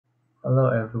Hello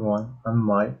everyone, I'm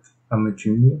Mike. I'm a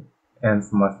junior, and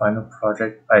for my final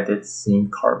project, I did scene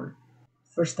carving.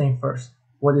 First thing first,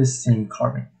 what is scene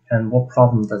carving, and what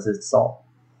problem does it solve?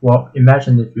 Well,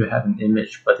 imagine if you have an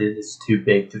image but it is too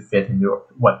big to fit in your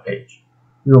web page.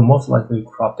 You will most likely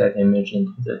crop that image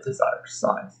into the desired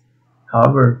size.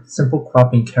 However, simple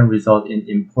cropping can result in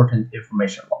important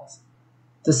information loss.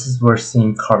 This is where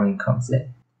scene carving comes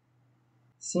in.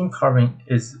 Scene carving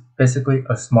is basically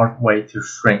a smart way to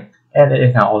shrink, and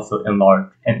it can also enlarge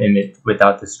an image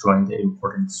without destroying the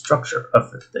important structure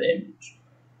of the image.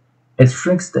 It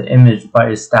shrinks the image by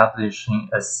establishing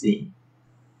a scene,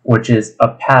 which is a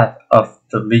path of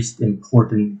the least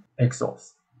important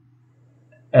pixels,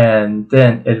 and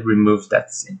then it removes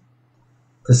that scene.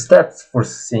 The steps for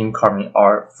scene carving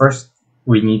are: first,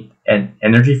 we need an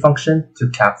energy function to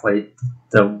calculate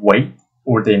the weight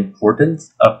or the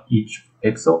importance of each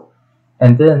pixel,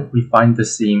 and then we find the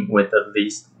scene with the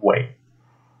least weight.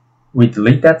 We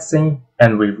delete that scene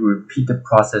and we repeat the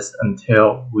process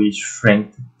until we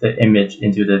shrink the image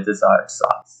into the desired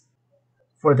size.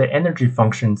 For the energy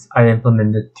functions, I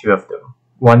implemented two of them.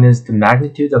 One is the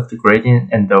magnitude of the gradient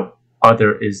and the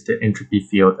other is the entropy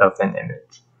field of an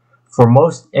image. For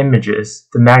most images,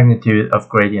 the magnitude of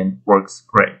gradient works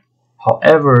great.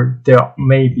 However, there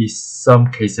may be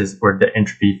some cases where the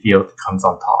entropy field comes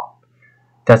on top.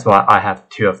 That's why I have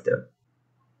two of them.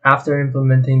 After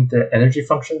implementing the energy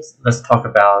functions, let's talk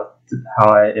about how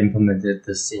I implemented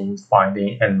the scene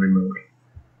finding and removing.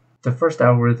 The first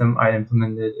algorithm I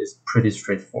implemented is pretty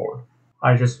straightforward.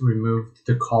 I just removed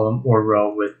the column or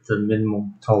row with the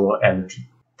minimum total energy.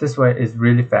 This way is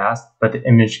really fast, but the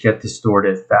image gets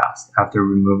distorted fast after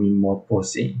removing multiple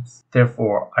scenes.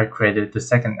 Therefore, I created the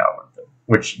second algorithm,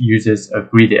 which uses a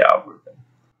greedy algorithm.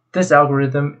 This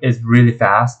algorithm is really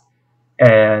fast,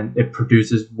 and it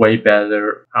produces way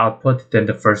better output than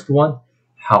the first one.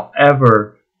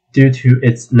 However, due to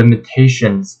its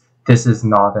limitations, this is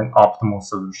not an optimal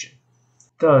solution.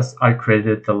 Thus, I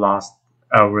created the last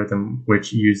algorithm,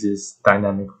 which uses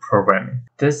dynamic programming.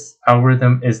 This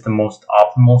algorithm is the most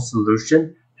optimal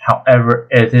solution, however,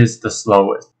 it is the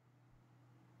slowest.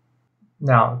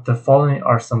 Now, the following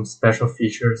are some special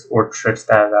features or tricks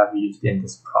that I've used in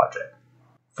this project.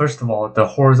 First of all, the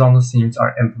horizontal seams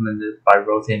are implemented by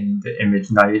rotating the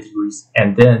image 90 degrees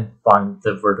and then find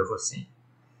the vertical seam.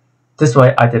 This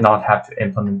way, I did not have to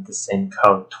implement the same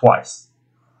code twice.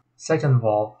 Second of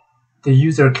all, the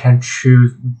user can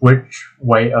choose which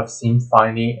way of seam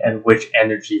finding and which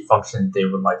energy function they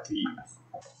would like to use.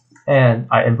 And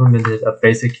I implemented a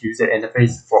basic user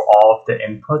interface for all of the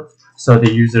inputs, so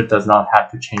the user does not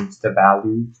have to change the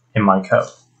value in my code.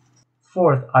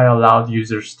 Fourth, I allowed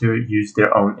users to use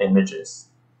their own images.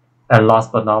 And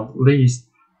last but not least,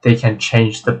 they can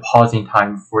change the pausing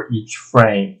time for each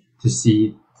frame to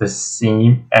see the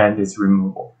seam and its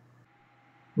removal.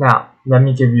 Now, let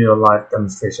me give you a live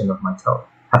demonstration of my code.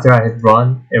 After I hit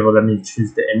run, it will let me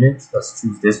choose the image. Let's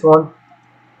choose this one.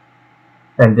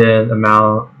 And then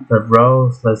amount of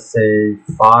rows, let's say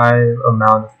 5,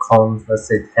 amount of columns, let's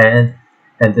say 10,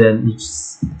 and then each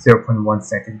 0.1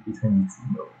 second between each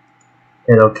remove.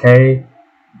 Hit OK,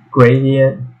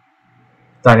 gradient,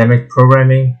 dynamic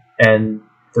programming, and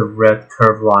the red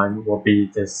curved line will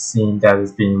be the scene that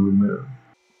is being removed.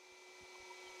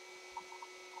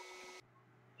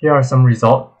 Here are some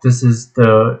results. This is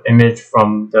the image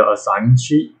from the assignment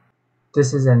sheet.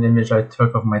 This is an image I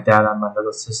took of my dad and my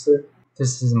little sister.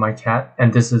 This is my cat,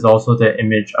 and this is also the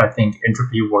image I think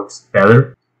entropy works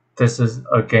better. This is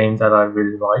a game that I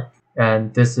really like,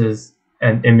 and this is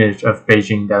an image of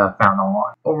Beijing that I found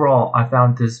online. Overall, I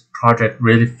found this project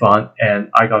really fun,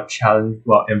 and I got challenged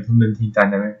while implementing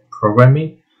dynamic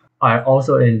programming. I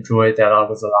also enjoyed that I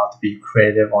was allowed to be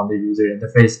creative on the user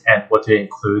interface and what to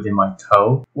include in my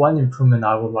code. One improvement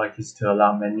I would like is to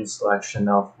allow menu selection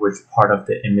of which part of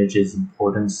the image is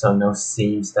important, so no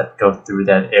seams that go through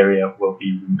that area will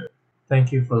be removed.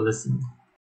 Thank you for listening.